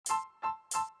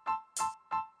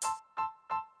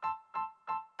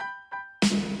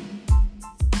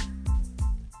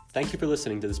Thank you for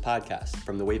listening to this podcast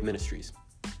from The Wave Ministries.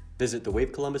 Visit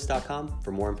thewavecolumbus.com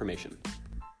for more information.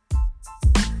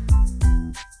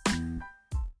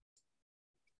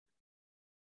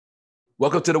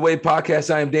 Welcome to The Wave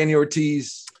Podcast. I am Danny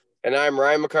Ortiz. And I'm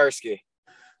Ryan Mocarski.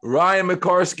 Ryan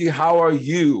Mocarski, how are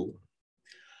you?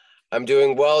 I'm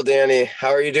doing well, Danny. How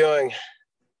are you doing?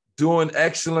 Doing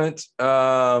excellent.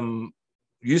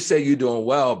 You say you're doing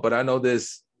well, but I know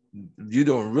you're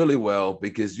doing really well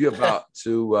because you're about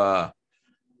to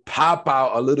pop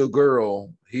out a little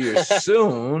girl here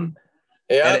soon.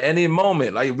 At any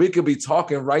moment. Like, we could be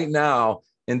talking right now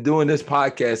and doing this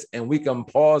podcast, and we can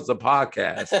pause the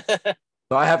podcast.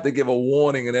 So I have to give a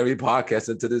warning in every podcast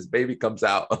until this baby comes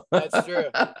out. That's true.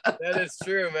 That is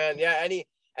true, man. Yeah,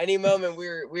 any moment. We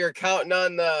were counting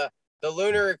on the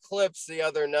lunar eclipse the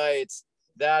other night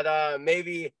that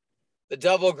maybe the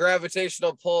double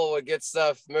gravitational pull would get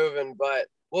stuff moving, but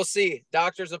we'll see.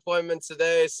 Doctor's appointment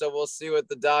today, so we'll see what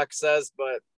the doc says.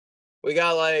 But we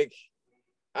got I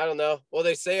don't know. Well,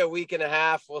 they say a week and a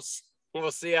half. We'll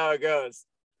see how it goes.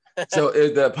 So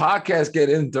if the podcast get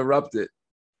interrupted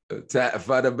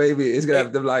for the baby, it's gonna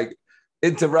have to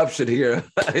interruption here.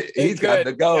 He's got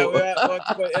to go. Yeah, we'll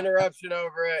put interruption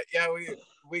over it. Yeah,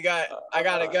 I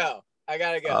gotta go.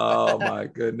 Oh my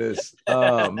goodness.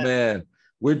 Oh man,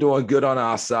 we're doing good on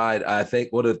our side. I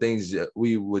think one of the things that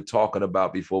we were talking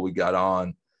about before we got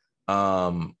on,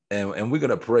 and we're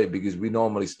gonna pray because we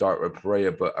normally start with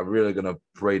prayer, but I'm really gonna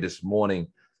pray this morning.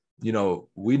 You know,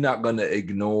 we're not gonna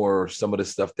ignore some of the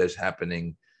stuff that's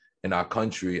happening in our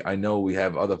country. I know we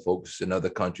have other folks in other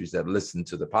countries that listen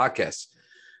to the podcast,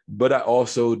 but I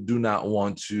also do not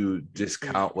want to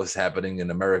discount what's happening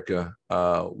in America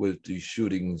with these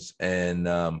shootings and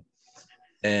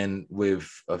with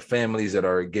families that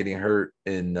are getting hurt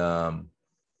and on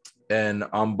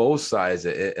both sides.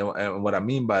 And what I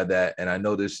mean by that, and I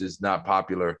know this is not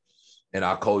popular in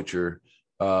our culture,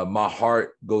 my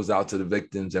heart goes out to the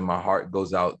victims and my heart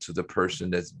goes out to the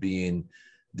person that's being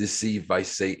deceived by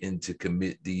Satan to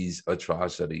commit these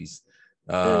atrocities.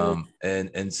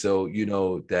 And so,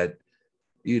 that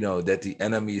the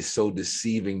enemy is so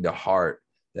deceiving the heart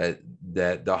that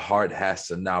the heart has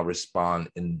to now respond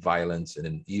in violence and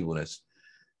in evilness.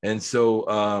 And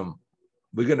so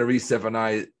we're going to read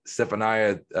Zephaniah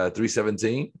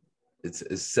 3:17. It's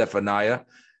Zephaniah.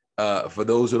 For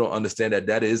those who don't understand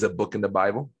that is a book in the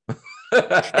Bible.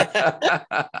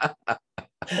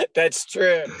 That's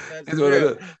true. People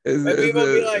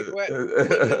be like,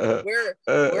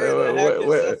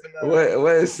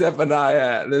 where is Zephaniah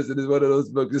at? Listen, it's one of those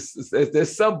books.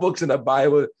 There's some books in the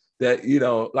Bible that,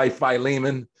 like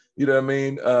Philemon, you know what I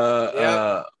mean?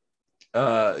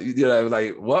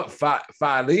 Like what?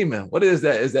 Philemon? What is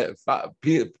that? Is that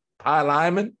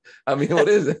Philemon? I mean, what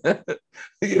is it?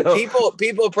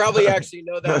 People probably actually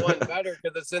know that one better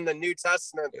because it's in the New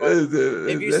Testament. But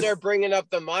if you start bringing up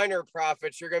the minor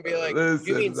prophets, you're gonna be like,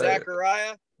 "You mean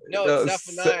Zechariah? No, it's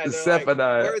Zephaniah."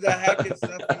 Zephaniah. Like, where the heck is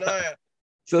Zephaniah?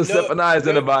 So Zephaniah is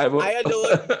in the Bible. I had to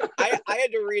look. I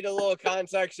had to read a little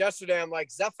context yesterday. I'm like,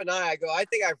 Zephaniah. I go, I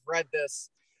think I've read this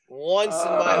once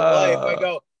in my life. I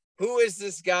go, who is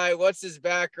this guy? What's his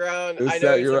background? I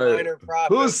know he's a minor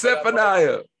prophet. Who's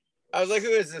Zephaniah? I was like, who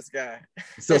is this guy?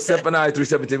 So Zephaniah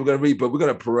 3:17, we're going to read, but we're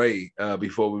going to pray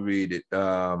before we read it.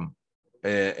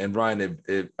 And Ryan,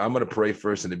 if I'm going to pray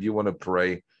first, and if you want to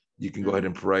pray, you can go ahead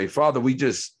and pray. Father, we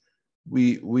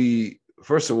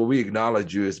first of all, we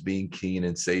acknowledge you as being King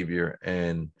and Savior,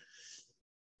 and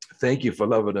thank you for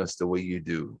loving us the way you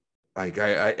do. Like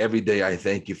I every day, I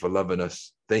thank you for loving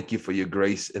us. Thank you for your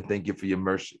grace, and thank you for your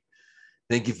mercy.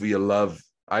 Thank you for your love.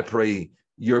 I pray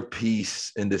your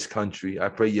peace in this country. I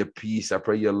pray your peace. I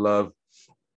pray your love.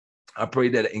 I pray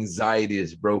that anxiety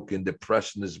is broken,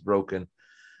 depression is broken.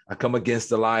 I come against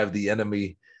the lie of the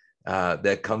enemy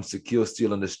that comes to kill,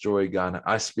 steal, and destroy, God.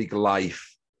 I speak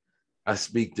life. I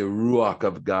speak the Ruach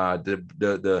of God,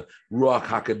 the Ruach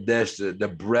HaKodesh, the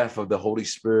breath of the Holy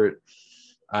Spirit.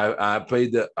 I pray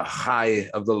the Chai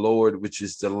of the Lord, which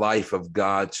is the life of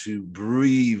God, to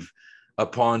breathe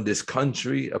upon this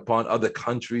country, upon other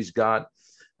countries, God.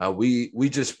 We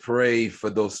just pray for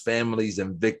those families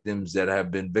and victims that have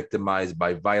been victimized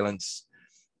by violence,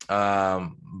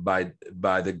 by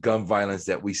the gun violence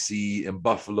that we see in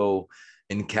Buffalo,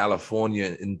 in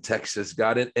California, in Texas,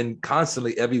 God, and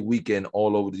constantly every weekend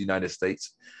all over the United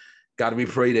States. God, we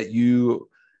pray that you,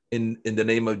 in the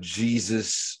name of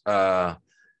Jesus,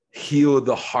 heal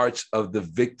the hearts of the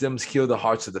victims, heal the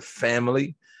hearts of the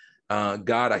family.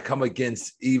 God, I come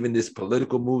against even this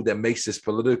political move that makes this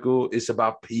political. It's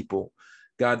about people.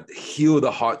 God, heal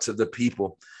the hearts of the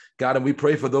people. God, and we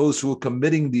pray for those who are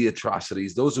committing the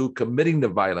atrocities, those who are committing the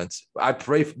violence. I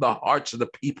pray for the hearts of the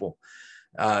people,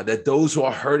 that those who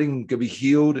are hurting could be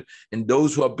healed, and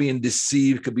those who are being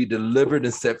deceived could be delivered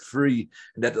and set free,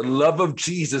 and that the love of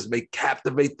Jesus may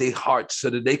captivate their hearts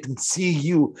so that they can see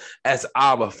you as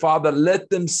Abba. Father, let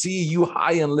them see you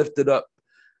high and lifted up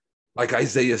like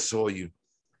Isaiah saw you,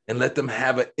 and let them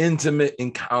have an intimate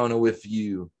encounter with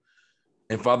you.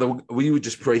 And Father, we would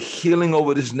just pray healing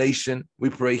over this nation. We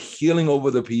pray healing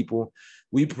over the people.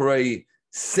 We pray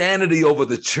sanity over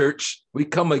the church. We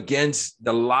come against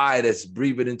the lie that's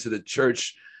breathed into the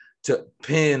church to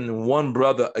pin one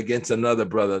brother against another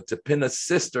brother, to pin a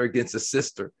sister against a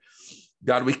sister.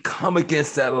 God, we come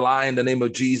against that lie in the name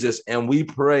of Jesus, and we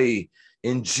pray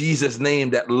in Jesus' name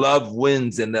that love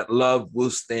wins and that love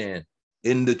will stand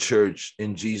in the church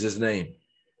in Jesus' name.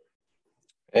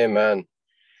 Amen.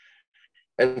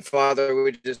 And Father,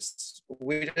 we just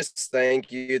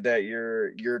thank you that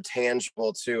you're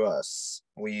tangible to us.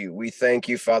 We thank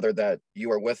you, Father, that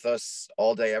you are with us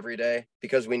all day, every day,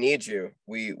 because we need you.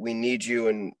 We need you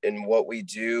in what we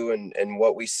do and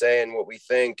what we say and what we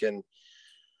think. And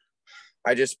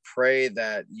I just pray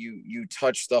that you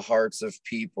touch the hearts of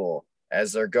people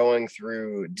as they're going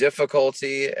through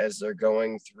difficulty, as they're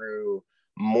going through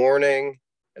mourning,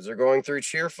 as they're going through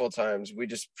cheerful times. We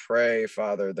just pray,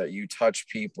 Father, that you touch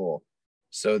people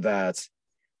so that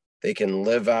they can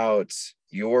live out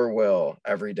your will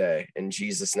every day. In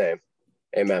Jesus' name,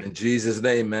 amen. In Jesus'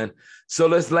 name, man. So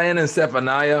let's land in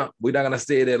Zephaniah. We're not going to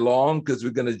stay there long because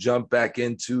we're going to jump back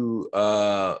into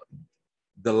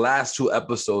the last 2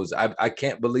 episodes. I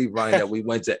can't believe, Ryan, that we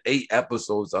went to 8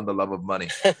 episodes on the love of money.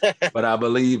 But I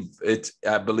believe it's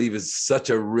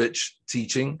such a rich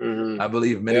teaching. I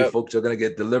believe many folks are going to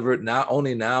get delivered, not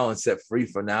only now and set free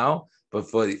for now,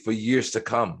 but for years to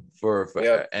come,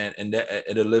 and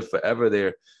it'll live forever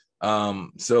there.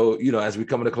 So, as we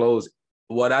come to close,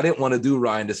 what I didn't want to do,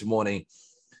 Ryan, this morning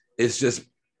is just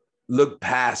look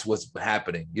past what's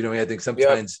happening. I think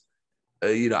sometimes,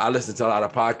 I listen to a lot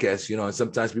of podcasts, and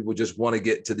sometimes people just want to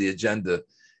get to the agenda.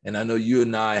 And I know you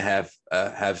and I have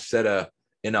set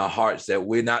in our hearts that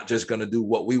we're not just going to do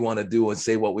what we want to do and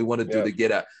say what we want to do to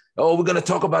get at. Oh, we're going to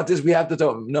talk about this. We have to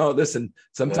talk. No, listen,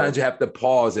 sometimes you have to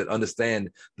pause and understand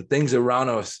the things around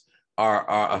us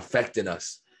are affecting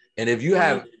us. And if you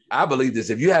have, I believe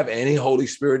this, if you have any Holy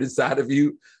Spirit inside of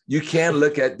you, you can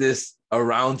look at this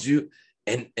around you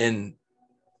and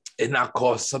it not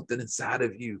cause something inside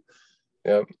of you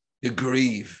to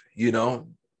grieve,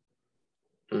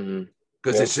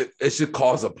 because it should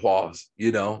cause a pause,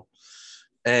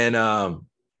 and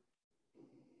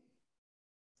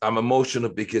I'm emotional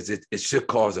because it should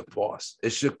cause a pause.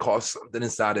 It should cause something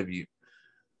inside of you.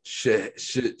 Should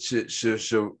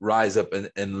rise up,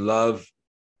 and love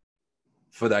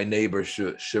for thy neighbor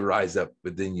should rise up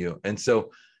within you. And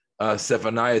so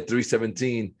Zephaniah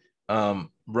 3:17,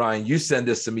 Brian, you sent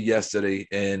this to me yesterday,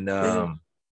 and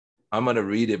I'm going to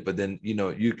read it, but then,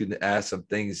 you can add some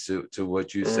things to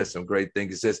what you said, some great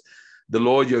things. It says, the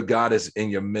Lord your God is in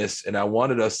your midst. And I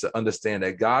wanted us to understand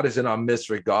that God is in our midst,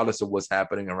 regardless of what's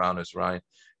happening around us, Ryan.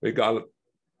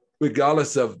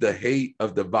 Regardless of the hate,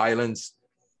 of the violence,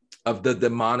 of the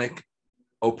demonic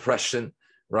oppression,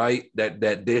 right?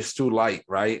 That there's too light,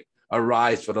 right?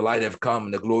 Arise, for the light have come,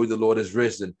 and the glory of the Lord is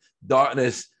risen.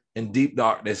 Darkness and deep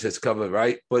darkness has covered,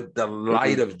 right? But the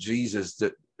light of Jesus,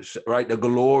 the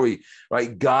glory,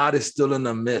 right? God is still in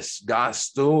the midst. God's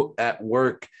still at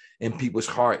work in people's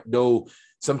heart, though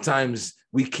sometimes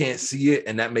we can't see it,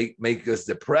 and that make us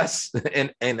depressed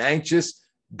and anxious.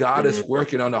 God is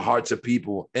working on the hearts of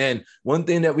people. And one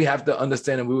thing that we have to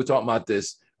understand, and we were talking about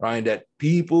this, Ryan, that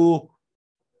people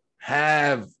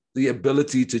have the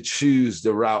ability to choose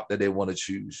the route that they want to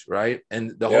choose, right?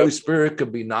 And the Holy Spirit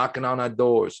could be knocking on our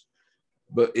doors,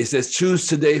 but it says, choose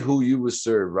today who you will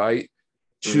serve, right?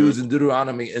 Choose in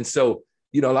Deuteronomy. And so,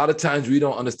 a lot of times we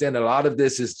don't understand that a lot of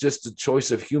this is just a choice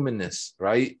of humanness,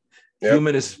 right?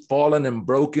 Human is fallen and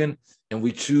broken, and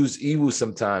we choose evil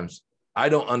sometimes. I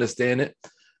don't understand it,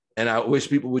 and I wish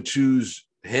people would choose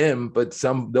him, but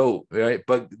some don't, right?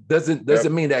 But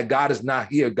doesn't mean that God is not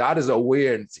here. God is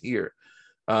aware and it's here.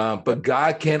 But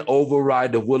God can't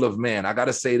override the will of man. I got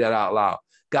to say that out loud.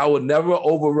 God will never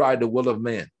override the will of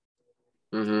man.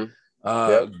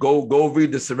 Go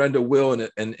read the surrender will,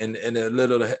 and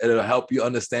it'll help you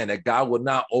understand that God will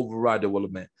not override the will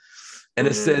of man. And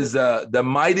it says the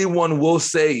mighty one will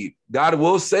save. God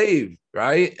will save,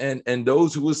 right? And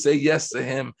those who will say yes to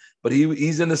him, but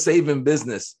he's in the saving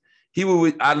business. He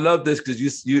will. I love this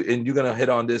because you're gonna hit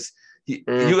on this.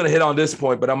 You're gonna hit on this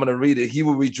point, but I'm gonna read it. He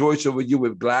will rejoice over you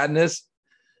with gladness.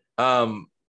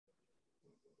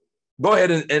 go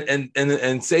ahead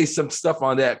and say some stuff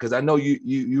on that, because I know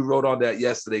you wrote on that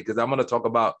yesterday, because I'm going to talk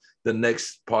about the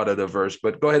next part of the verse.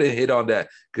 But go ahead and hit on that,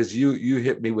 because you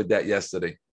hit me with that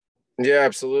yesterday. Yeah,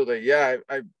 absolutely. Yeah,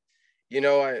 I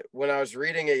when I was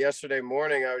reading it yesterday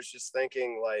morning, I was just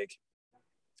thinking, like,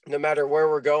 no matter where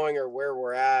we're going or where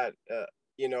we're at,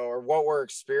 or what we're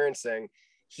experiencing,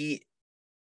 he's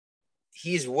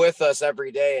with us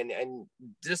every day. And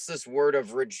just this word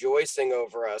of rejoicing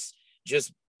over us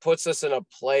just puts us in a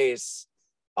place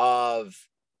of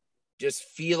just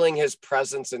feeling his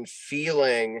presence and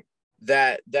feeling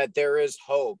that there is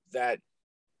hope, that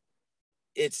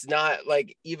it's not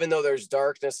like, even though there's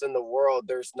darkness in the world,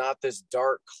 there's not this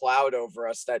dark cloud over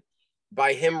us, that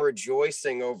by him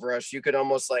rejoicing over us, you could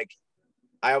almost, like,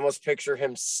 I almost picture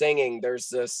him singing. There's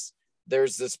this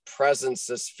presence,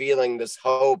 this feeling, this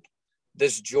hope,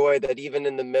 this joy, that even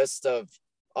in the midst of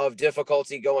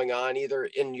difficulty going on, either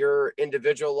in your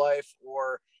individual life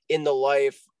or in the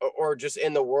life or just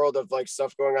in the world of, like,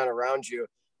 stuff going on around you,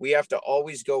 we have to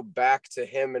always go back to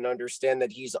him and understand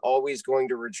that he's always going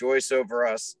to rejoice over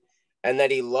us, and that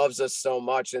he loves us so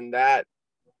much, and that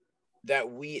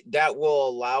will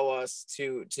allow us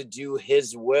to do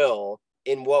his will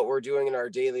in what we're doing in our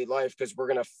daily life, because we're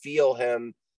going to feel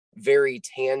him very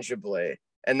tangibly.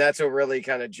 And that's what really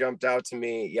kind of jumped out to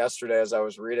me yesterday as I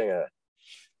was reading it.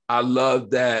 I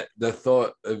love that, the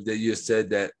thought of that you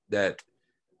said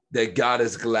that God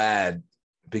is glad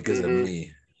because of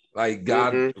me. Like,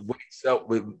 God wakes up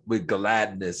with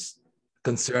gladness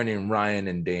concerning Ryan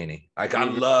and Danny. Like, I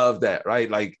love that, right?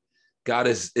 Like, God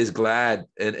is glad.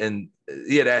 And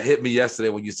yeah, that hit me yesterday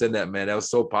when you said that, man. That was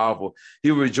so powerful.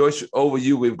 He will rejoice over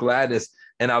you with gladness.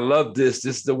 And I love this.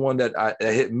 This is the one that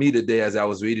hit me today as I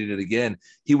was reading it again.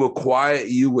 He will quiet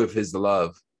you with his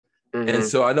love. And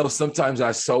so I know sometimes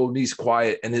our soul needs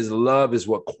quiet, and his love is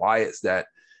what quiets that.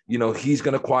 He's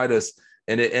going to quiet us,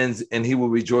 and it ends, and he will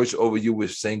rejoice over you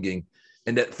with singing.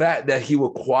 And that fact that he will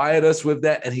quiet us with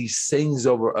that, and he sings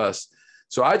over us.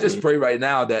 So I just pray right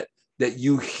now that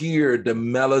you hear the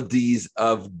melodies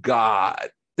of God.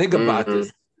 Think about this.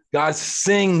 God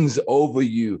sings over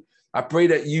you. I pray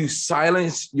that you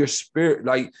silence your spirit,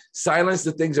 like silence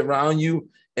the things around you,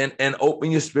 and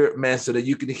open your spirit, man, so that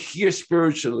you can hear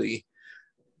spiritually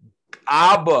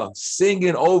Abba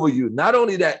singing over you. Not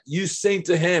only that, you sing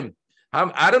to him.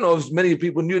 I don't know if many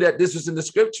people knew that this was in the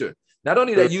scripture. Not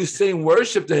only that you sing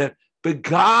worship to him, but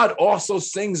God also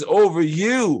sings over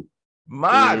you.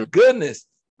 My goodness.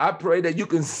 I pray that you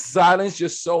can silence your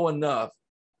soul enough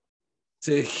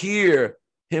to hear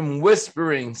him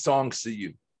whispering songs to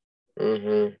you.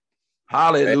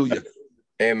 Hallelujah.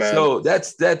 Amen. So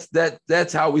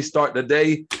that's how we start the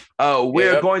day.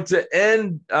 We're going to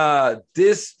end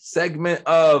this segment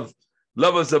of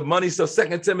Lovers of Money. So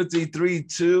 2 Timothy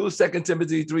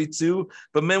 3:2,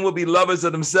 but men will be lovers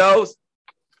of themselves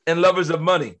and lovers of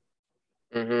money.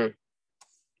 For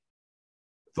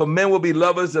men will be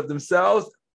lovers of themselves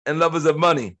and lovers of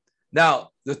money.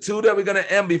 Now, the two that we're going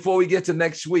to end before we get to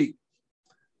next week,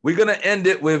 we're going to end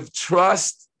it with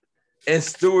trust and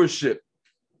stewardship.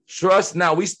 Trust.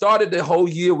 Now, we started the whole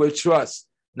year with trust.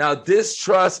 Now, this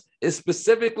trust is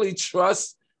specifically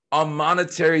trust on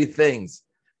monetary things.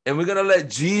 And we're going to let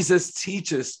Jesus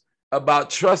teach us about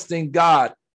trusting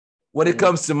God when it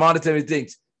comes to monetary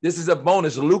things. This is a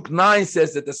bonus. Luke 9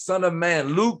 says that the Son of Man,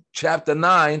 Luke chapter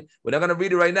 9, we're not going to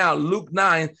read it right now. Luke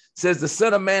 9 says the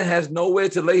Son of Man has nowhere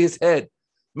to lay his head,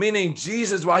 meaning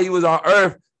Jesus, while he was on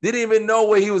earth, didn't even know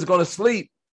where he was going to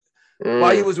sleep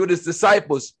while he was with his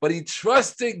disciples. But he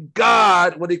trusted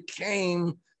God when it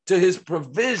came to his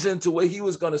provision to where he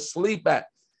was going to sleep at.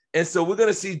 And so we're going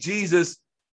to see Jesus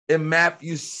in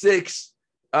Matthew 6.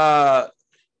 We're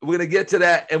going to get to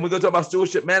that, and we're going to talk about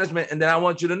stewardship management. And then I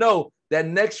want you to know that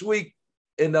next week,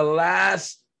 in the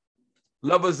last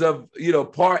Lovers of,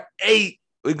 part 8,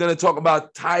 we're going to talk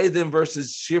about tithing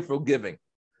versus cheerful giving.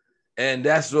 And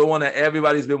that's the one that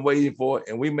everybody's been waiting for.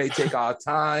 And we may take our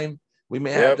time. We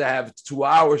may have to have 2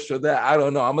 hours for that. I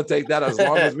don't know. I'm going to take that as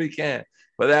long as we can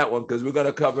for that one, because we're going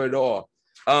to cover it all.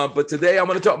 But today I'm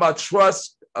going to talk about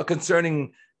trust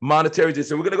concerning monetary things.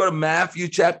 So we're going to go to Matthew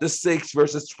chapter 6,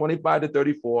 verses 25 to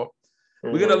 34.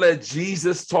 We're going to let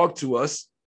Jesus talk to us.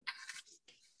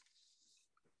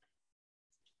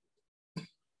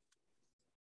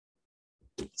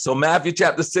 So Matthew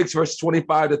chapter 6, verse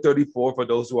 25 to 34, for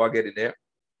those who are getting there.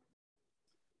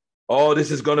 Oh,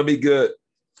 this is going to be good.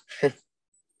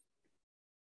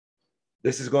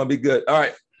 This is going to be good. All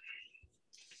right.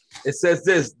 It says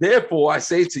this, therefore I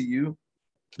say to you,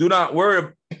 do not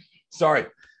worry,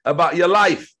 about your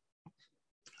life.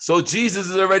 So Jesus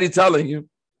is already telling you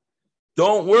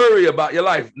Don't worry about your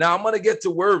life. Now I'm going to get to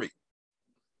worry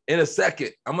in a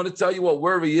second. I'm going to tell you what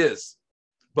worry is.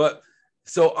 But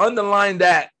so underline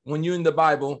that when you're in the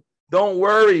Bible. Don't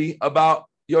worry about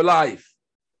your life.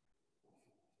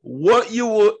 What you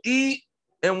will eat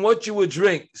and what you will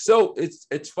drink. So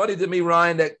it's funny to me,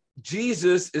 Ryan, that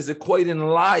Jesus is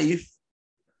equating life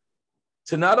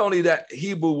to not only that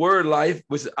Hebrew word life,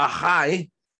 which is ahai,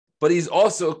 but he's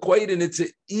also equating it to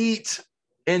eat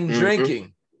and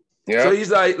drinking. Yeah. So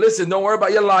he's like, listen, don't worry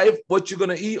about your life, what you're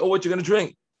going to eat or what you're going to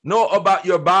drink. Know about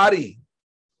your body,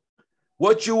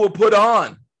 what you will put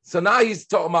on. So now he's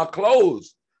talking about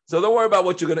clothes. So don't worry about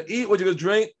what you're going to eat, what you're going to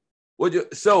drink.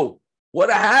 So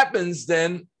what happens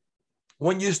then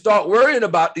when you start worrying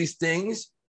about these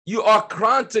things, you are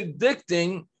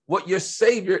contradicting what your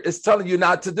Savior is telling you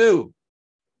not to do.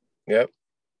 Yep.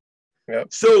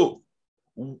 So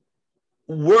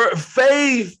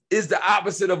faith is the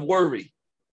opposite of worry.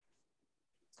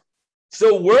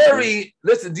 So worry,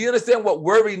 listen, do you understand what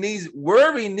worry needs?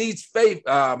 Worry needs faith.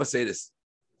 I'm going to say this.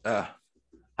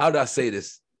 How do I say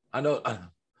this? I know.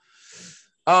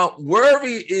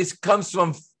 Worry comes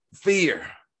from fear,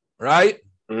 right?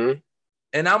 Mm-hmm.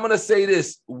 And I'm going to say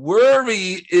this.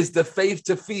 Worry is the faith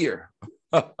to fear.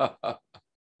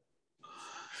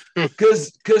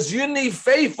 Because you need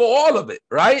faith for all of it,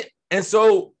 right? And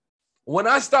so when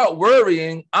I start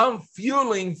worrying, I'm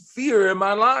fueling fear in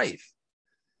my life.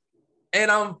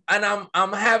 And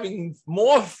I'm having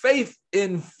more faith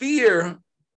in fear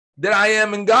than I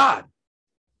am in God.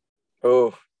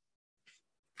 Oh.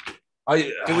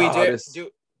 Do we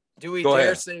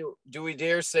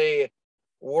dare say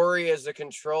worry is a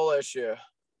control issue?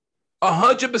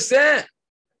 100%.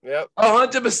 Yep.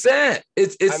 100%.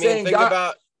 It's saying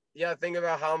think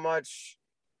about how much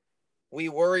we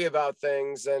worry about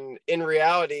things, and in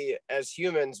reality, as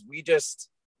humans,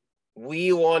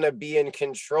 we want to be in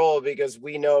control because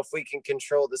we know if we can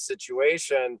control the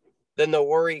situation, then the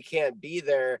worry can't be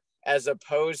there, as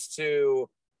opposed to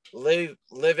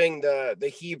living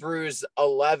the Hebrews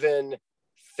 11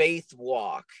 faith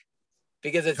walk,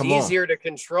 because it's easier to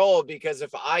control, because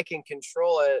if I can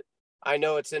control it, I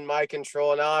know it's in my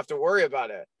control and I don't have to worry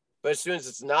about it. But as soon as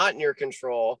it's not in your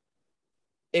control,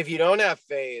 if you don't have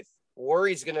faith,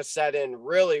 worry's going to set in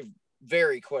really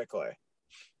very quickly.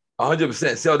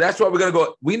 100%. So that's why we're going to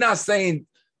go. We're not saying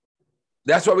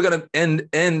that's why we're going to end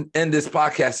this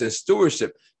podcast in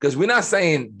stewardship, because we're not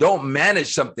saying don't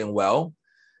manage something well.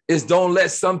 It's don't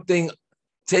let something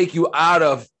take you out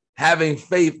of having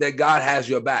faith that God has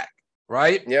your back,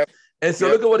 right? Yep. And so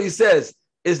look at what he says.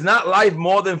 Is not life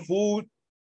more than food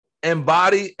and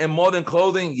body and more than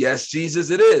clothing? Yes, Jesus,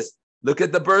 it is. Look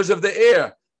at the birds of the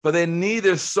air, for they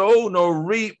neither sow nor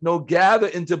reap nor gather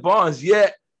into barns,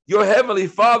 yet your heavenly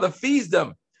Father feeds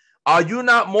them. Are you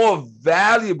not more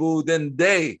valuable than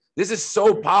they? This is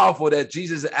so powerful that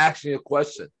Jesus is asking a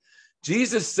question.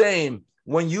 Jesus saying,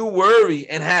 when you worry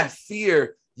and have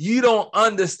fear, you don't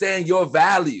understand your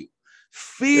value.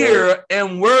 Fear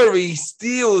and worry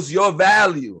steals your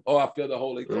value. Oh, I feel the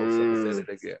Holy Ghost. Says it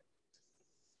again.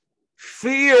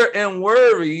 Fear and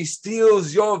worry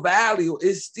steals your value.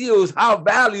 It steals how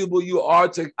valuable you are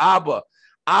to Abba,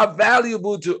 how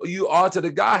valuable you are to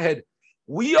the Godhead.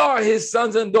 We are his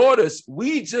sons and daughters.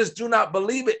 We just do not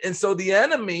believe it. And so the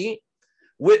enemy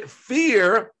with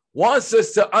fear wants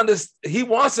us to understand. He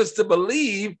wants us to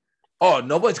believe, oh,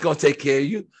 nobody's going to take care of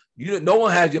you. No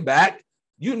one has your back.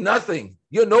 You nothing.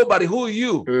 You're nobody. Who are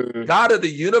you? God of the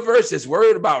universe is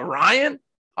worried about Ryan?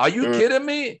 Are you kidding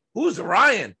me? Who's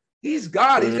Ryan? He's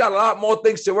God. He's got a lot more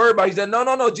things to worry about. He said,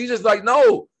 no. Jesus is like,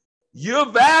 no, you're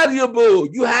valuable.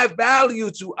 You have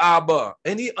value to Abba.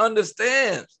 And he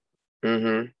understands.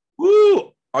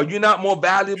 Woo! Are you not more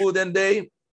valuable than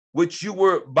they? Which you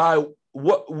were by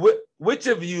which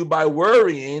of you by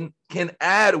worrying can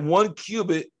add 1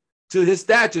 cubit to his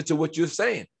stature, to what you're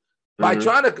saying? By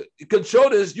trying to control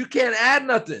this, you can't add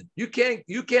nothing. You can't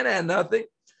add nothing.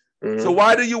 So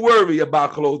why do you worry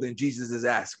about clothing? Jesus is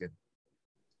asking.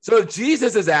 So if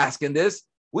Jesus is asking this,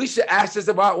 we should ask this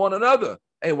about one another.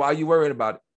 Hey, why are you worrying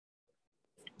about it?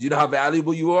 Do you know how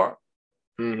valuable you are?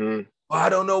 Well, I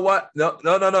don't know what. No.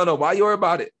 Why you worry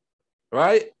about it?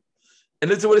 Right? And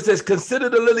listen to what it says. Consider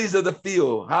the lilies of the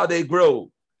field, how they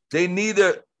grow. They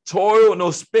neither toil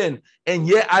nor spin. And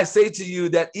yet I say to you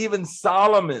that even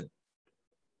Solomon.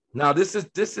 Now this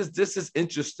is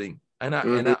interesting. And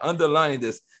I underline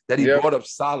this, that he brought up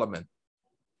Solomon.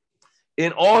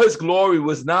 In all his glory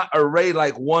was not arrayed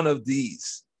like one of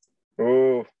these.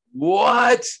 Oh.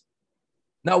 What?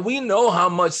 Now we know how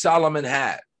much Solomon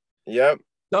had. Yep.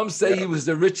 Some say he was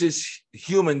the richest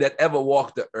human that ever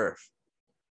walked the earth.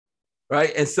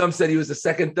 right? And some said he was the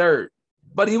second, third,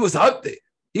 but he was up there.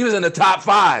 He was in the top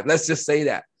 5. Let's just say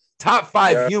that. Top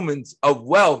 5 humans of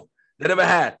wealth that ever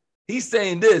had. He's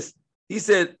saying this. He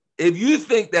said, if you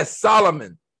think that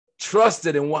Solomon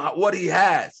trusted in what he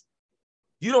has,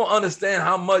 you don't understand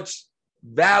how much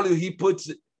value he puts.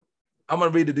 I'm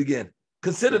going to read it again.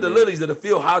 Consider the lilies of the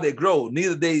field, how they grow.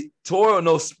 Neither they toil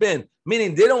nor spin,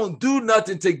 meaning they don't do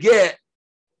nothing to get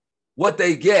what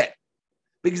they get.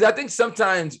 Because I think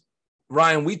sometimes,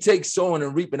 Ryan, we take sowing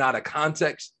and reaping out of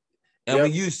context, and we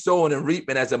use sowing and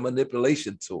reaping as a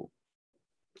manipulation tool.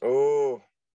 Oh,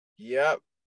 yep.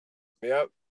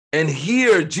 And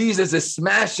here, Jesus is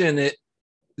smashing it.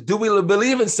 Do we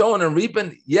believe in sowing and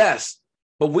reaping? Yes.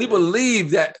 But we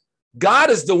believe that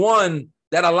God is the one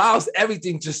that allows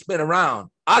everything to spin around.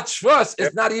 Our trust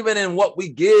is not even in what we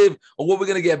give or what we're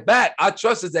going to get back. Our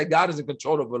trust is that God is in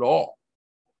control of it all.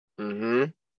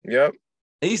 Yep.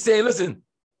 And he's saying, listen,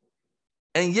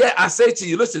 and yet I say to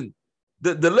you, listen,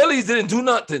 the lilies didn't do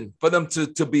nothing for them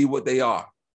to be what they are.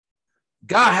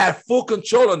 God had full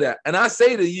control of that. And I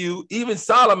say to you, even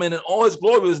Solomon in all his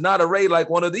glory was not arrayed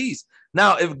like one of these.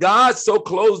 Now, if God so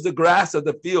clothes the grass of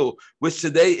the field, which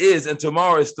today is and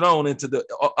tomorrow is thrown into the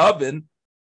oven,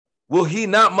 will he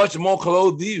not much more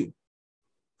clothe you?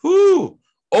 Who?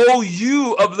 Oh,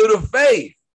 you of little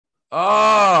faith.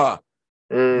 Now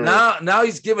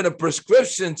he's giving a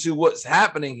prescription to what's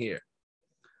happening here.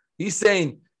 He's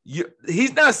saying,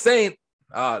 he's not saying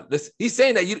he's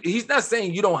not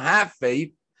saying you don't have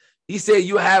faith. He said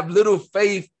you have little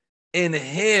faith in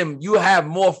him. You have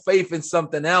more faith in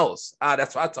something else.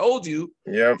 That's what I told you.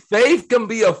 Yeah. Faith can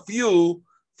be a fuel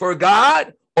for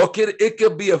God, or it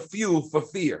could be a fuel for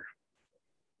fear.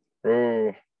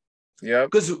 Oh, yeah.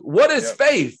 Because what is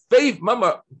faith? Faith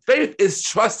is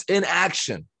trust in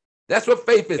action. That's what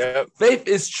faith is. Yep. Faith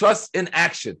is trust in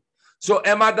action. So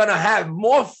am I going to have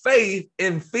more faith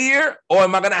in fear, or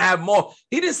am I going to have more?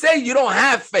 He didn't say you don't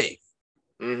have faith.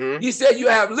 He said you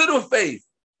have little faith.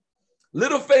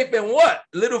 Little faith in what?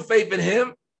 Little faith in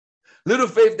him. Little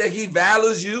faith that he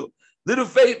values you. Little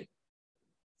faith.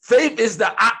 Faith is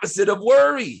the opposite of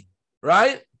worry,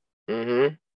 right?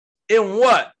 In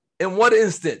what? In what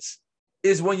instance?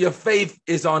 Is when your faith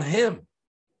is on him.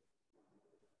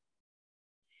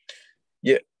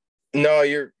 Yeah. No,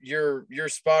 you're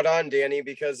spot on, Danny,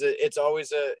 because it's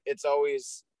always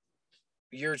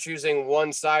you're choosing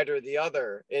one side or the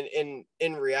other in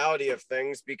reality of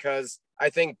things, because I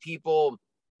think people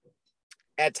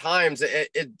at times,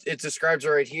 it describes it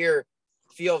right here,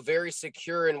 feel very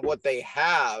secure in what they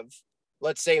have.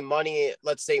 Let's say money,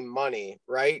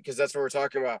 right? Because that's what we're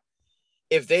talking about.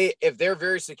 If they're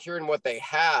very secure in what they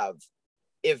have,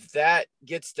 if that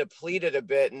gets depleted a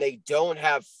bit and they don't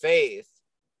have faith,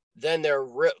 then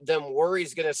them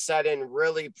worry's going to set in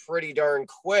really pretty darn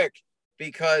quick,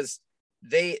 because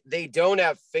they don't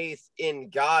have faith in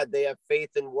God. They have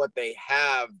faith in what they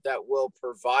have that will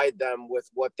provide them with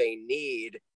what they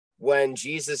need, when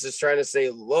Jesus is trying to say,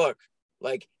 look,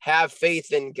 like, have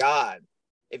faith in God.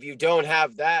 If you don't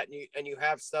have that, and you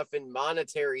have stuff in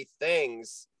monetary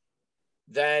things,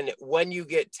 then when you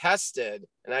get tested,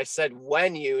 and I said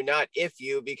when you, not if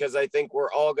you, because I think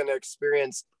we're all going to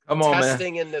experience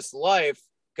testing in this life,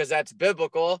 because that's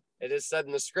biblical. It is said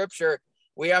in the scripture.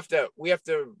 We have to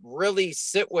really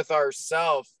sit with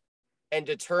ourselves and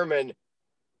determine,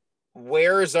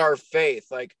 where's our faith?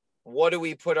 Like, what do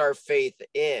we put our faith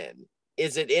in?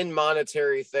 Is it in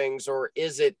monetary things, or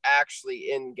is it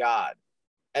actually in God?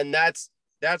 And that's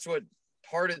what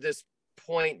part of this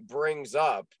point brings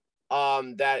up,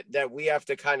 that we have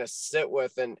to kind of sit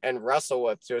with and wrestle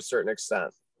with to a certain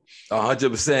extent.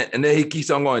 100%. And then he keeps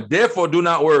on going, therefore do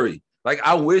not worry. Like,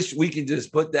 I wish we can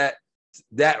just put that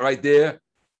right there.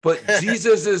 But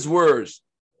Jesus's words,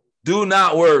 do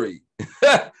not worry.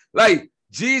 Like,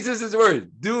 Jesus's words,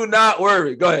 do not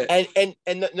worry. Go ahead.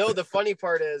 And no, the funny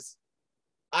part is,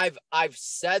 I've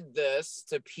said this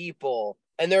to people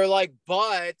and they're like,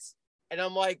 but, and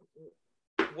I'm like,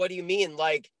 what do you mean?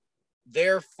 Like,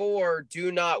 therefore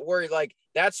do not worry. Like,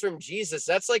 that's from Jesus.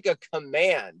 That's like a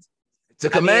command. It's a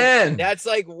command. That's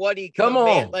like what he Come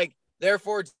command. on. Like,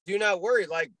 therefore do not worry.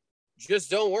 Like, just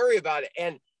don't worry about it.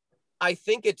 And I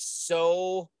think it's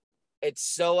so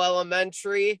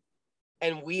elementary,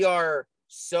 and we are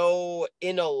so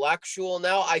intellectual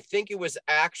now. I think it was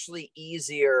actually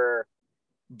easier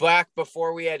back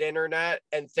before we had internet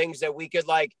and things that we could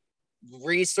like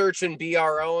research and be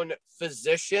our own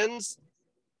physicians,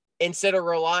 instead of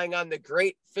relying on the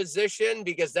great physician,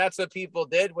 because that's what people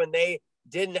did when they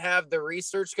didn't have the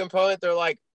research component. They're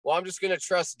like, well, I'm just going to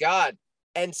trust God.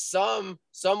 And some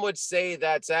would say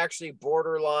that's actually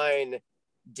borderline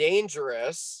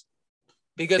dangerous,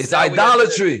 because it's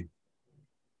idolatry.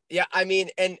 Yeah, I mean,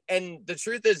 and the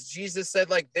truth is, Jesus said,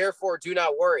 like, therefore do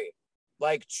not worry,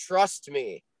 like, trust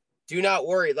me, do not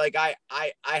worry, like, I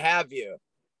have you.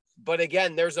 But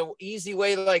again, there's an easy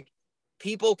way, like,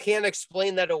 people can't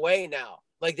explain that away now,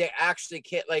 like, they actually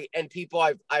can't, like, and people,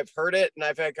 I've heard it, and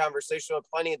I've had conversation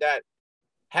with plenty that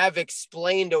have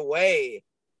explained away,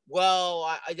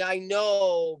 well, I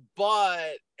know,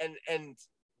 but and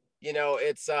you know,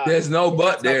 it's there's no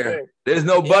but there. thing. There's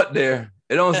no but there.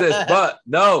 It don't say but,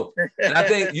 no. And I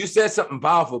think you said something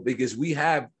powerful, because we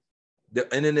have the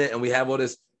internet and we have all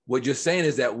this. What you're saying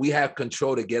is that we have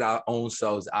control to get our own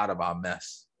selves out of our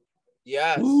mess.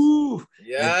 Yes. Ooh.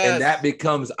 Yes. And that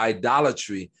becomes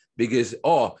idolatry, because,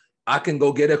 I can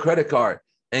go get a credit card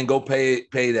and go pay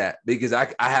that, because I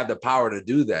have the power to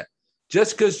do that.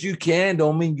 Just because you can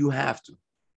don't mean you have to.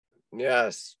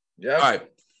 Yes. Yeah. All right.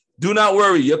 Do not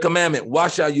worry, your commandment.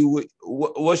 What shall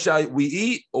we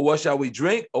eat, or what shall we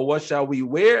drink, or what shall we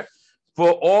wear?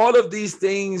 For all of these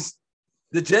things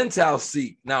the Gentiles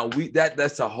seek. Now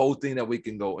that's a whole thing that we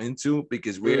can go into,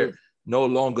 because we're no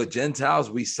longer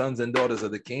Gentiles. We sons and daughters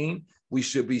of the King. We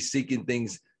should be seeking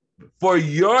things. For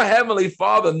your heavenly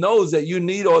Father knows that you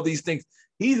need all these things.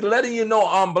 He's letting you know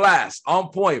on blast, on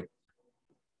point.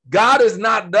 God is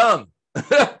not dumb.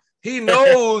 He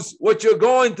knows what you're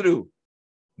going through.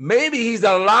 Maybe he's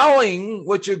allowing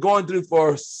what you're going through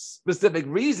for a specific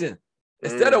reason.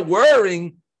 Instead of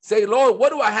worrying, say, Lord, what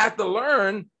do I have to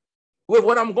learn with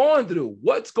what I'm going through?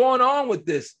 What's going on with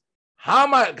this? How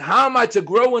am I to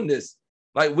grow in this?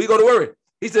 Like, we go to worry.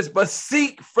 He says, but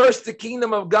seek first the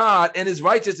kingdom of God and his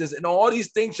righteousness, and all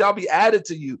these things shall be added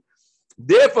to you.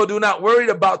 Therefore, do not worry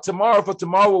about tomorrow, for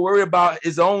tomorrow will worry about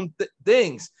his own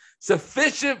things.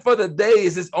 Sufficient for the day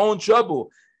is his own trouble.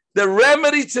 The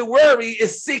remedy to worry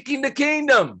is seeking the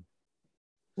kingdom.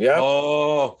 Yeah.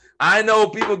 Oh, I know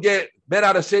people get bent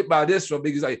out of shape by this one,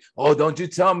 because like, oh, don't you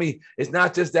tell me it's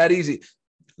not just that easy.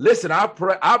 Listen,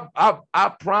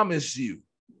 I promise you,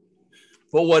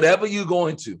 for whatever you're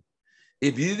going to,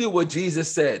 if you do what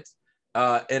Jesus said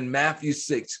in Matthew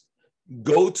 6,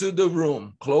 go to the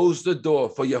room, close the door,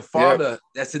 for your Father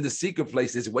that's in the secret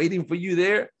place is waiting for you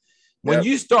there. When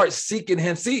you start seeking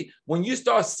him, when you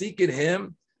start seeking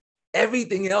him,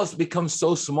 everything else becomes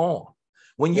so small.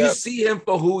 When you see him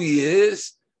for who he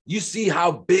is, you see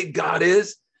how big God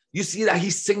is. You see that he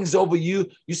sings over you.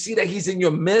 You see that he's in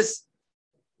your midst.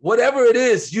 Whatever it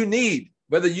is you need,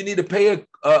 whether you need to pay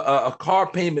a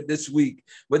car payment this week,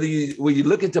 whether you're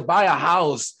looking to buy a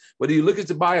house, whether you're looking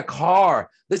to buy a car,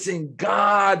 listen,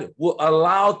 God will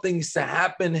allow things to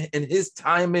happen in his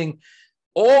timing.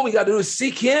 All we got to do is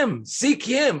seek him. Seek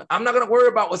him. I'm not going to worry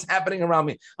about what's happening around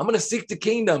me. I'm going to seek the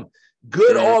kingdom,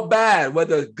 good or bad,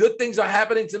 whether good things are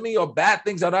happening to me or bad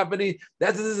things are happening.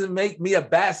 That doesn't make me a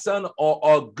bad son or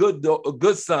a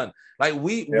good son. Like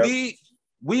we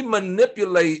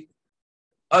manipulate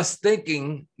us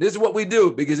thinking this is what we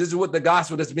do, because this is what the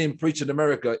gospel that's being preached in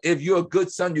America. If you're a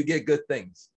good son, you get good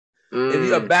things. If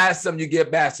you're a bad son, you get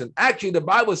bad son. Actually, the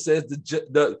Bible says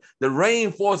the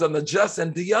rain falls on the just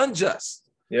and the unjust.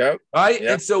 Yeah. Right.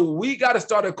 And so we got to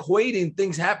start equating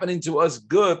things happening to us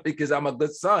good because I'm a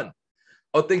good son,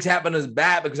 or things happen as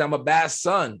bad because I'm a bad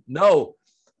son. No,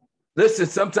 listen,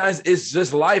 sometimes it's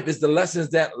just life. It's the lessons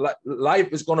that life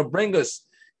is going to bring us.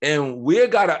 And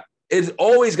it's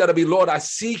always got to be, Lord, I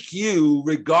seek you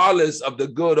regardless of the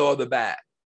good or the bad.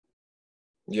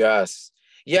 Yes.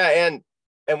 Yeah.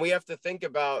 And we have to think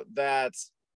about that.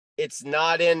 It's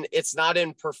not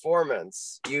in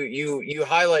performance. You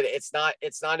highlight it.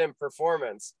 It's not in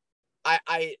performance.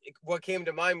 What came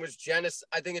to mind was Genesis.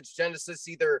 I think it's Genesis,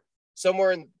 either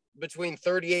somewhere in between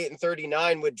 38 and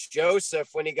 39, with Joseph,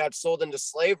 when he got sold into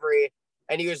slavery,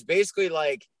 and he was basically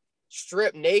like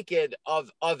stripped naked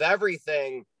of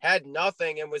everything, had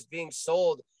nothing, and was being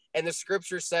sold. And the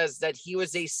scripture says that he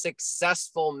was a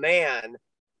successful man,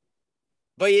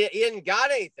 but he hadn't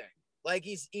got anything. Like,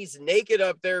 he's naked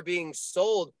up there being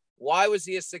sold. Why was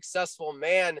he a successful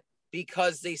man?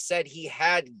 Because they said he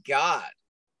had God.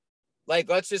 Like,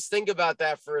 let's just think about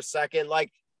that for a second.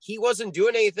 Like, he wasn't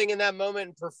doing anything in that moment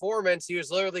in performance. He was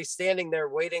literally standing there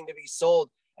waiting to be sold.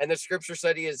 And the scripture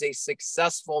said he is a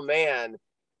successful man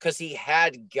because he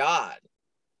had God.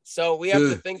 So we have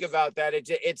to think about that.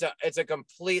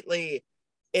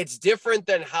 It's different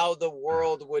than how the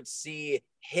world would see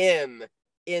him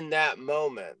in that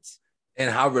moment. And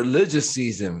how religious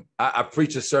sees him. I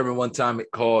preached a sermon one time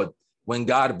called When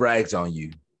God Brags on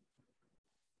You.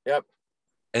 Yep.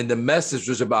 And the message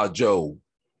was about Job.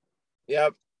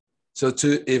 Yep. So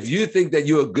if you think that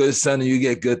you're a good son and you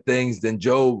get good things, then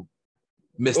Job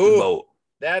missed the boat.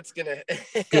 That's gonna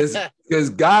because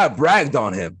God bragged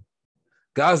on him.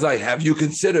 God's like, have you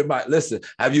considered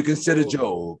have you considered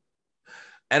Job?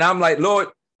 And I'm like, Lord,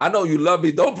 I know you love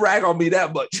me. Don't brag on me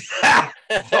that much.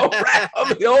 Don't brag on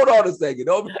me. Hold on a second.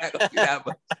 Don't brag on me that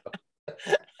much.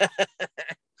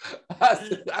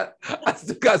 I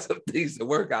still got some things to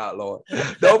work out, Lord.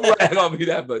 Don't brag on me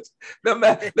that much. No,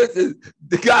 man, listen,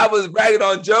 the guy was bragging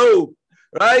on Job,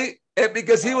 right? And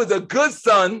because he was a good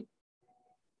son,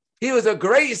 he was a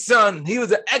great son, he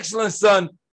was an excellent son,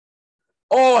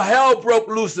 all hell broke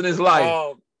loose in his life.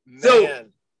 Oh, man. So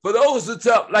for those who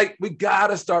tell, like, we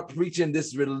gotta start preaching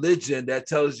this religion that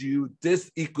tells you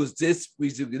this equals this,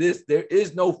 this. There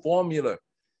is no formula.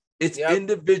 It's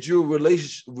individual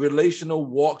relational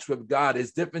walks with God.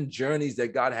 It's different journeys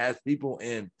that God has people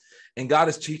in. And God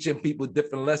is teaching people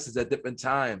different lessons at different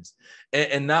times.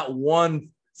 And not one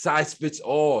size fits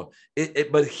all.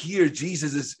 But here,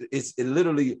 Jesus is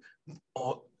literally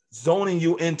zoning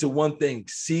you into one thing.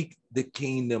 Seek the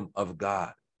kingdom of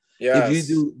God. Yes. If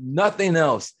you do nothing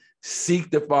else, seek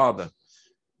the Father.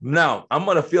 Now, I'm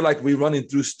going to feel like we're running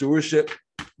through stewardship,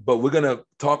 but we're going to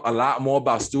talk a lot more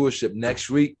about stewardship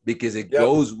next week because it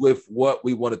goes with what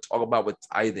we want to talk about with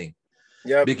tithing.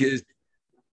 Yeah. Because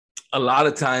a lot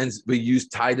of times we use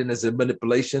tithing as a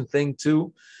manipulation thing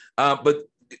too. But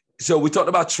so we talked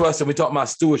about trust and we talked about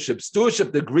stewardship.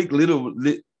 Stewardship, the Greek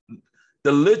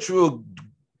the literal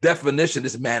definition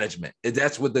is management.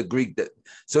 That's what the Greek did.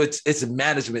 So it's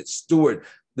management, steward.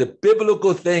 The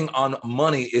biblical thing on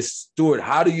money is steward.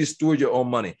 How do you steward your own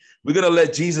money? We're going to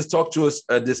let Jesus talk to us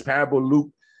this parable,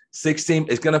 Luke 16.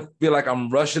 It's going to feel like I'm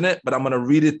rushing it, but I'm going to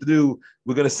read it through.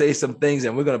 We're going to say some things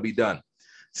and we're going to be done.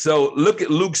 So look at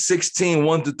Luke 16,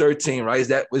 1 to 13, right? Is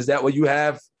that what you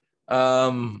have,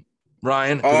 Ryan?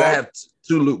 Because I have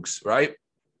two Lukes, right?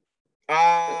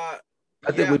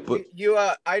 I think we put you.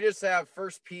 I just have 1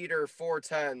 Peter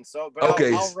 4:10. So, but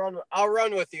okay, I'll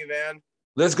run with you, man.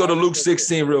 Let's go to Luke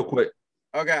 16 real quick.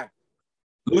 Okay.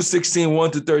 Luke 16,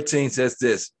 1 to 13 says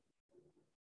this.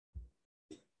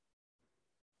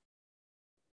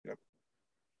 Yep.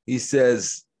 He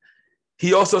says,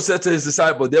 he also said to his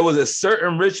disciples, there was a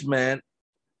certain rich man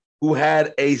who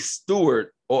had a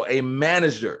steward or a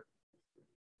manager,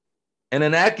 and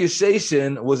an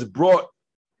accusation was brought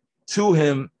to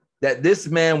him that this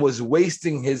man was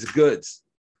wasting his goods.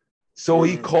 So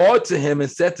he called to him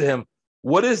and said to him,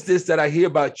 what is this that I hear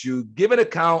about you? Give an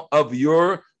account of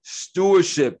your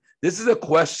stewardship. This is a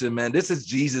question, man. This is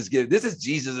Jesus. This is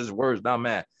Jesus's words, not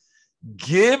mine.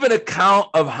 Give an account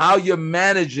of how you're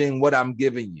managing what I'm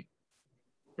giving you.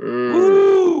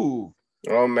 Ooh.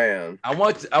 Oh, man. I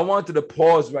wanted to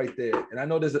pause right there. And I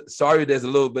know there's a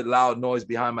little bit loud noise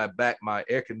behind my back. My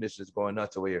air conditioner is going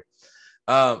nuts over here.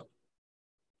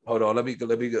 Hold on. Let me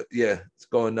go. Yeah, it's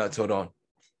going nuts. Hold on.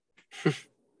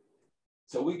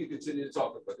 So we can continue to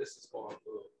talk, but this is going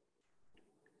through.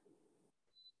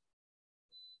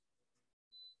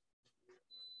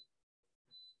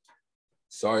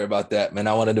 Sorry about that, man.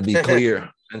 I wanted to be clear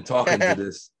and talking to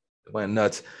this. It went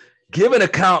nuts. Give an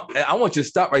account. I want you to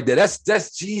stop right there. That's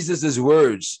Jesus's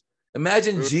words.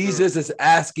 Imagine Jesus is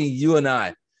asking you and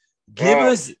I, give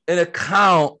us an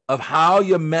account of how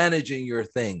you're managing your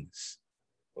things.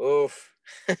 Oof.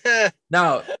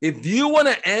 Now, if you want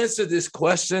to answer this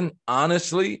question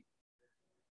honestly,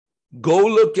 go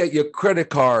look at your credit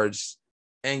cards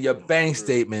and your bank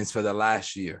statements for the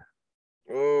last year.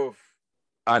 Oof.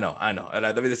 I know. And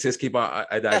let me just keep on.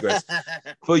 I digress.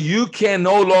 For you can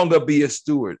no longer be a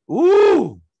steward.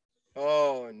 Ooh.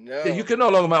 Oh, no. You can no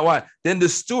longer. Why? Then the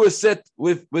steward said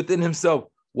within himself,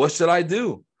 what should I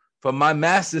do? For my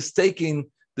master's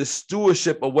taking the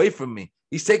stewardship away from me.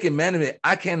 He's taking management.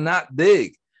 I cannot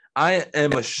dig. I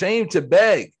am ashamed to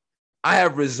beg. I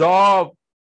have resolved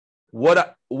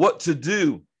what to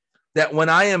do, that when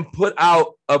I am put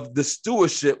out of the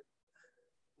stewardship,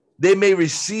 they may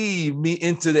receive me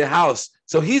into their house.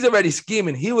 So he's already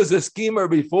scheming. He was a schemer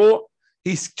before.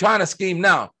 He's trying to scheme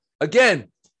now. Again,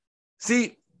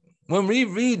 see, when we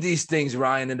read these things,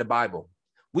 Ryan, in the Bible,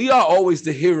 we are always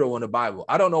the hero in the Bible.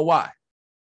 I don't know why.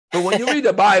 But when you read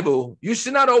the Bible, you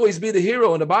should not always be the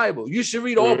hero in the Bible. You should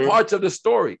read all parts of the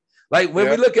story. Like when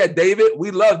we look at David,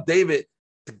 we love David,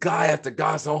 the guy after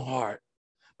God's own heart.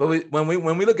 But when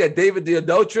we look at David the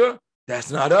adulterer, that's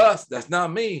not us. That's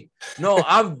not me. No,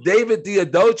 I'm David the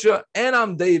adulterer, and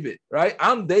I'm David, right?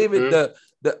 I'm David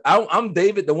I'm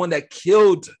David, the one that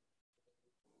killed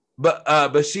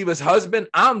Bathsheba's husband.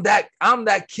 I'm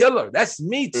that killer. That's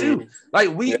me too. Like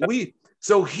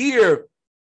so here.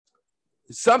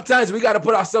 sometimes we got to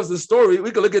put ourselves in the story.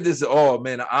 We can look at this. Oh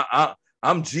man,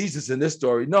 I'm Jesus in this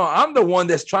story. No, I'm the one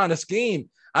that's trying to scheme.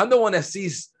 I'm the one that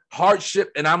sees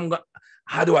hardship, and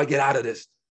how do I get out of this?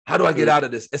 How do I get out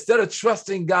of this? Instead of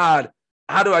trusting God,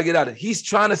 how do I get out of it? He's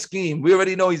trying to scheme. We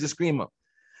already know he's a schemer.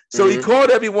 So he called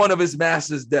every one of his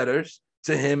master's debtors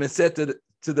to him and said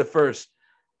to the first,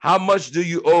 how much do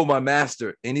you owe my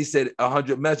master? And he said,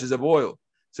 100 measures of oil.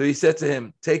 So he said to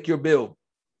him, take your bill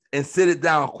and sit it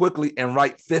down quickly and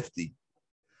write 50.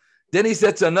 Then he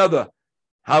said to another,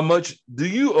 how much do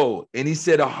you owe? And he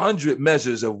said 100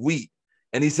 measures of wheat.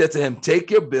 And he said to him, take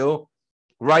your bill,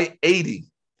 write 80.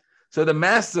 So the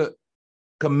master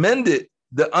commended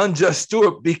the unjust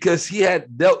steward because he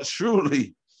had dealt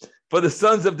shrewdly. For the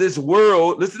sons of this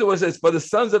world, listen to what it says, for the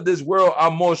sons of this world are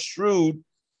more shrewd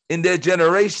in their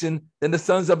generation than the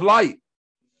sons of light.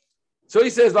 So he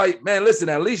says, like, man, listen,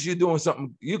 at least you're doing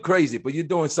something. You crazy, but you're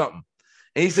doing something.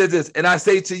 And he says this, and I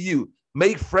say to you,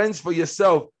 make friends for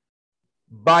yourself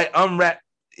by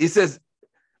He says,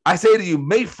 I say to you,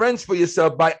 make friends for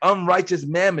yourself by unrighteous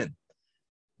mammon,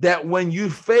 that when you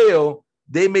fail,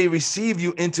 they may receive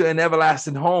you into an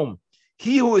everlasting home.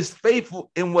 He who is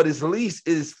faithful in what is least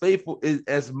is faithful in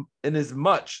as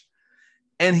much.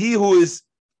 And he who is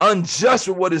unjust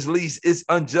with what is least is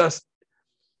unjust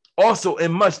also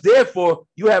in much. Therefore,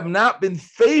 you have not been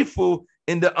faithful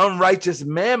in the unrighteous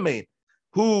mammon,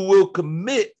 who will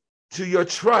commit to your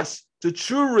trust to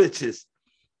true riches.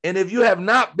 And if you have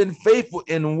not been faithful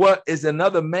in what is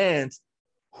another man's,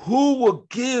 who will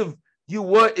give you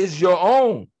what is your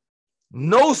own?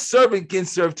 No servant can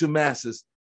serve two masters,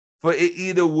 for it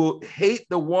either will hate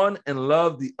the one and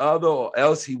love the other, or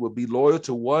else he will be loyal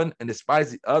to one and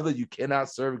despise the other. You cannot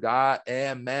serve God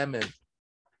and mammon.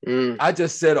 I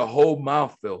just said a whole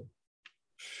mouthful.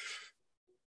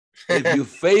 If you're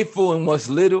faithful in what's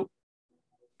little,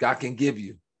 God can give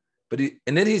you.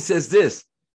 And then he says this.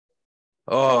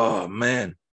 Oh,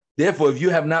 man. Therefore, if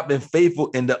you have not been faithful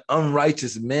in the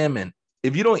unrighteous mammon,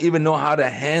 if you don't even know how to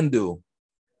handle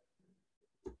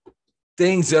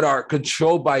things that are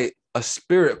controlled by a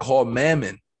spirit called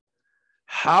mammon,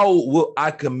 how will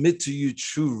I commit to you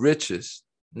true riches?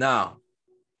 Now,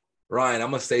 Ryan, I'm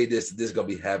going to say this. This is going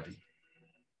to be heavy.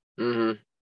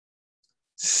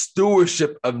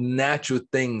 Stewardship of natural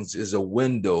things is a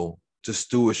window to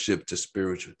stewardship to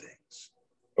spiritual things.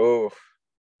 Oh.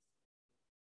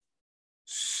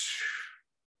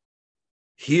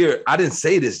 Here, I didn't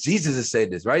say this. Jesus has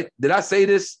said this, right? Did I say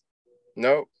this?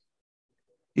 No.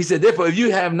 He said, therefore, if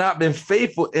you have not been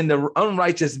faithful in the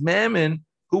unrighteous mammon,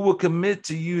 who will commit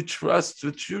to you trust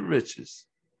to true riches?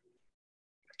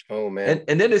 Oh, man.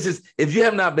 And then it says, if you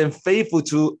have not been faithful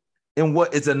to in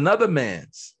what is another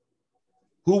man's,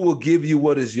 who will give you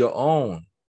what is your own?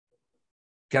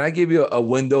 Can I give you a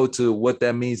window to what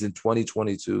that means in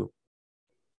 2022?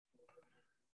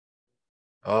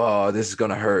 Oh, this is going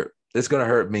to hurt. It's going to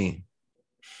hurt me.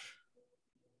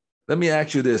 Let me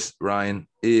ask you this, Ryan.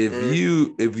 If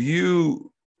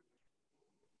you,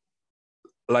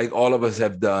 like all of us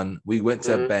have done, we went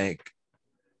to a bank,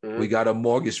 we got a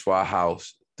mortgage for our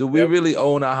house. Do we really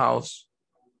own our house?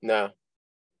 No.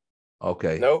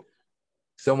 Okay. Nope.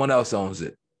 Someone else owns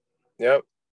it. Yep.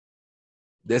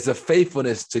 There's a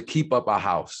faithfulness to keep up our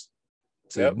house,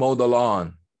 to mow the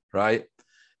lawn, right?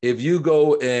 If you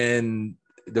go in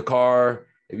the car,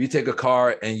 if you take a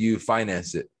car and you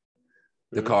finance it,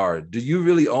 the car, do you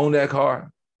really own that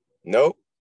car? Nope.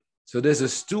 So there's a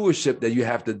stewardship that you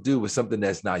have to do with something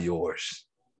that's not yours.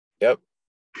 Yep.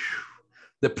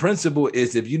 The principle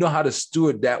is, if you know how to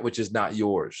steward that which is not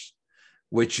yours,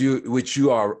 which you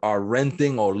are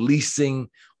renting or leasing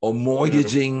or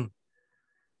mortgaging,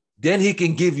 then he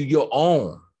can give you your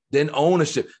own, then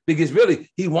ownership. Because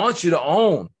really, he wants you to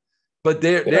own, but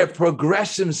there are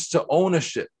progressions to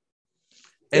ownership.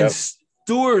 And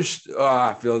stewardship,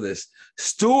 I feel this.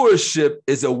 Stewardship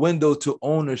is a window to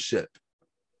ownership.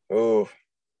 Oh,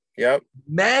 yep.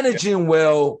 Managing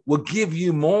well will give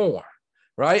you more,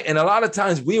 right? And a lot of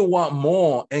times we want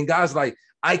more, and God's like,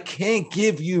 I can't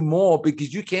give you more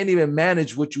because you can't even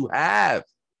manage what you have.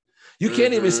 You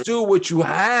can't even steward what you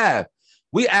have.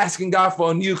 We asking God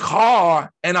for a new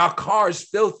car, and our car is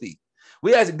filthy.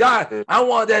 We ask God, I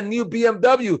want that new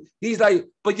BMW. He's like,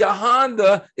 but your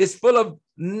Honda is full of,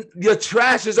 your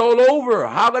trash is all over.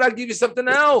 How could I give you something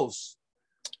else?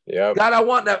 Yeah. God, I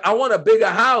want a bigger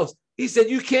house. He said,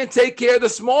 you can't take care of the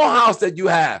small house that you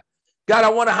have. God, I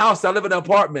want a house. I live in an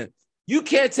apartment. You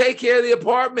can't take care of the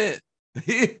apartment.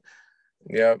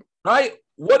 Yeah. Right?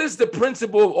 What is the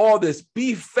principle of all this?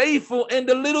 Be faithful in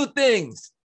the little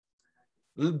things.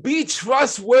 Be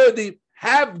trustworthy.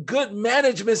 Have good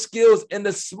management skills in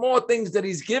the small things that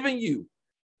he's giving you.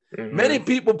 Mm-hmm. Many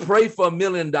people pray for $1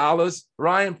 million,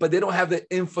 Ryan, but they don't have the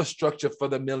infrastructure for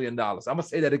the $1 million. I'm going to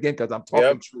say that again because I'm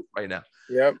talking truth right now.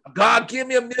 Yep. God, give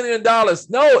me $1 million.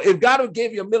 No, if God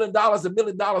gave you $1 million, $1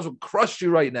 million will crush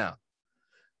you right now.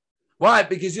 Why?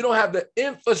 Because you don't have the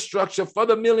infrastructure for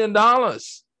the $1 million.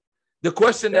 The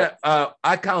question that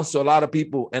I counsel a lot of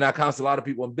people, and I counsel a lot of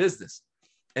people in business,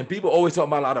 and people always talk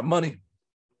about a lot of money.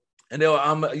 And they'll,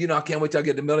 I can't wait till I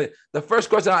get the $1 million. The first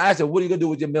question I ask them, what are you going to do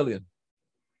with your $1 million?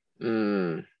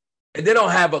 And they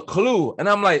don't have a clue. And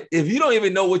I'm like, if you don't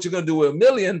even know what you're going to do with $1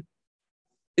 million,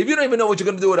 if you don't even know what you're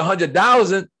going to do with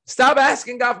 100,000, stop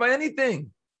asking God for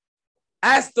anything.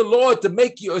 Ask the Lord to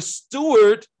make you a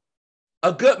steward,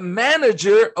 a good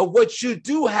manager of what you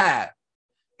do have.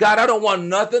 God, I don't want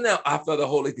nothing else. I feel the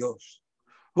Holy Ghost.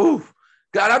 Whew.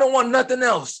 God, I don't want nothing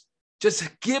else.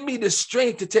 Just give me the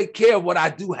strength to take care of what I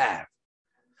do have.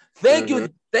 Thank you.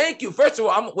 Thank you. First of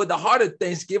all, I'm with the heart of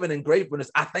thanksgiving and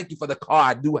gratefulness. I thank you for the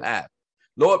car I do have,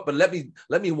 Lord. But let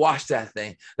me wash that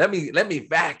thing. Let me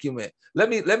vacuum it. Let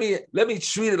me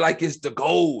treat it like it's the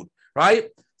gold, right?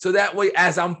 So that way,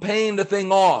 as I'm paying the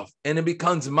thing off and it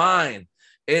becomes mine,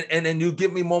 and then you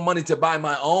give me more money to buy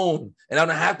my own, and I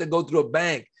don't have to go through a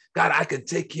bank. God, I can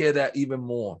take care of that even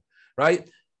more, right?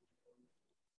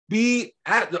 Be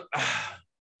at the.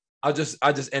 I'll just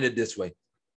end it this way.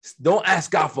 Don't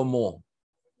ask God for more.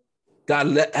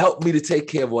 God, help me to take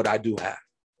care of what I do have.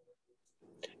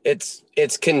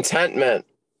 It's contentment.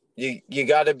 You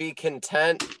got to be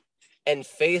content and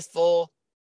faithful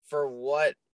for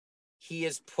what he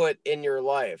has put in your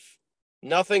life.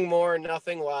 Nothing more,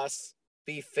 nothing less.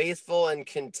 Be faithful and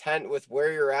content with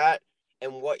where you're at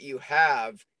and what you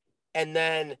have, and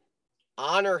then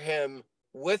honor him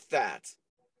with that.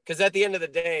 Because at the end of the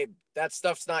day, that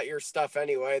stuff's not your stuff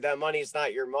anyway. That money's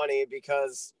not your money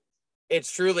because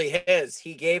it's truly his.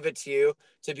 He gave it to you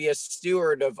to be a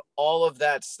steward of all of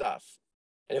that stuff.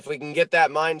 And if we can get that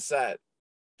mindset,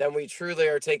 then we truly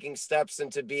are taking steps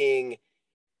into being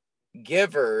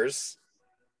givers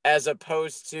as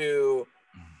opposed to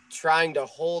trying to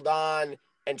hold on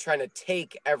and trying to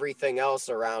take everything else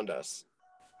around us.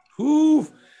 Whew.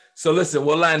 So listen,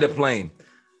 we'll land the plane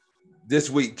this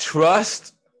week.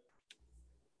 Trust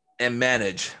and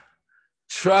manage.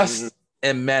 Trust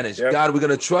and manage. Yep. God, we're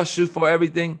going to trust you for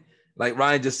everything. Like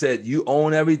Ryan just said, you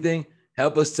own everything.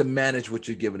 Help us to manage what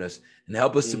you're giving us and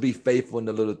help us to be faithful in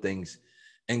the little things.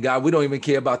 And God, we don't even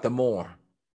care about the more,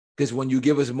 because when you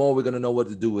give us more, we're going to know what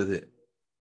to do with it.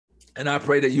 And I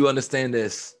pray that you understand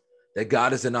this, that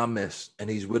God is in our midst and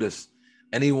he's with us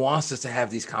and he wants us to have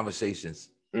these conversations.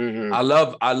 I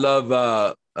love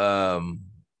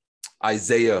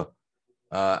Isaiah.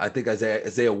 I think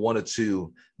Isaiah 1 or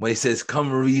 2, when he says,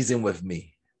 come reason with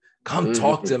me, come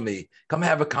talk to me, come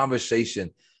have a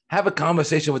conversation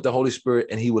with the Holy Spirit,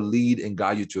 and he will lead and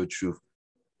guide you to a truth.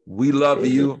 We love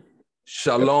you.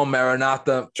 Shalom,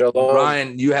 Maranatha. Shalom.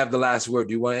 Brian, you have the last word.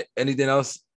 Do you want anything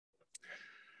else?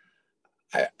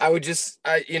 I would just,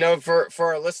 for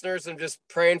our listeners, I'm just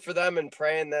praying for them and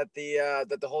praying that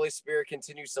the Holy Spirit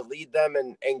continues to lead them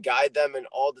and guide them in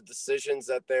all the decisions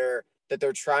that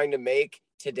they're trying to make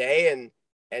today and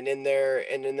in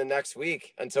the next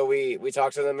week until we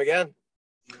talk to them again.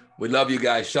 We love you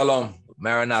guys. Shalom.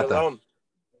 Maranatha. Shalom.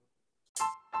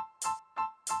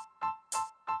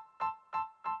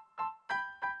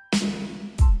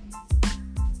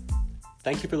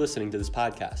 Thank you for listening to this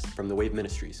podcast from The Wave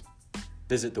Ministries.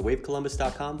 Visit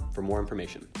thewavecolumbus.com for more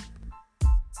information.